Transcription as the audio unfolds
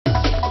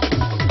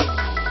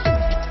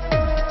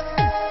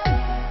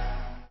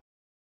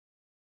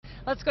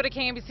Let's go to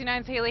KMBC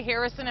 9's Haley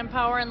Harrison in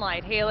Power and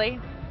Light. Haley.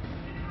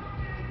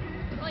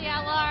 Well, yeah,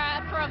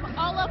 Laura, from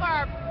all of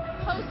our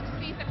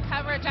post-season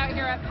coverage out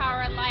here at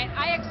Power and Light,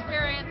 I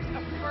experienced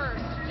a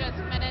first just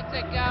minutes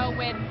ago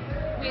when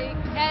we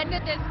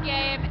ended this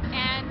game,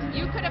 and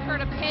you could have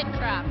heard a pin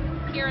drop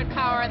here in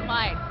Power and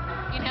Light.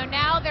 You know,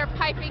 now they're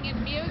piping in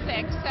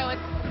music, so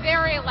it's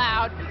very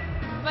loud,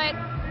 but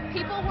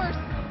people were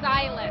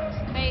silent.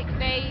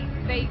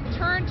 They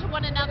turned to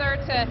one another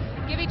to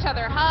give each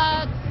other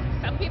hugs.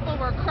 Some people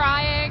were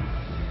crying.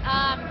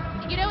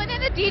 You know, and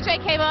then the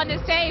DJ came on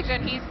the stage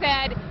and he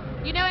said,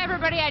 you know,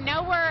 everybody, I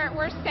know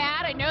we're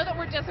sad. I know that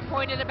we're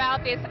disappointed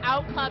about this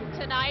outcome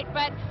tonight,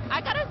 but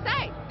I gotta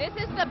say, this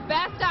is the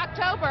best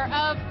October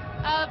of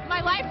my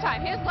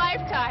lifetime, his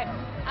lifetime.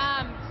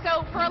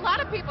 So for a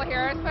lot of people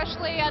here,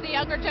 especially the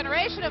younger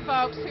generation of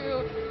folks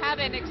who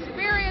haven't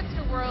experienced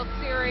a World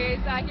Series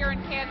here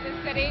in Kansas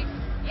City,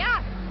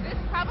 yeah, this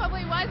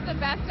probably was the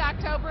best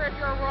October if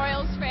you're a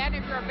Royals fan,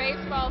 if you're a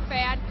baseball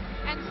fan.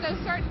 And so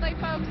certainly,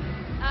 folks,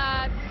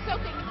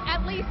 soaking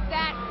at least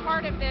that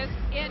part of this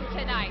in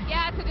tonight.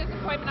 Yeah, it's a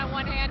disappointment on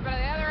one hand, but on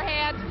the other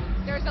hand,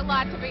 there's a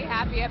lot to be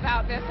happy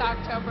about this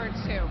October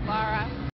too. Laura?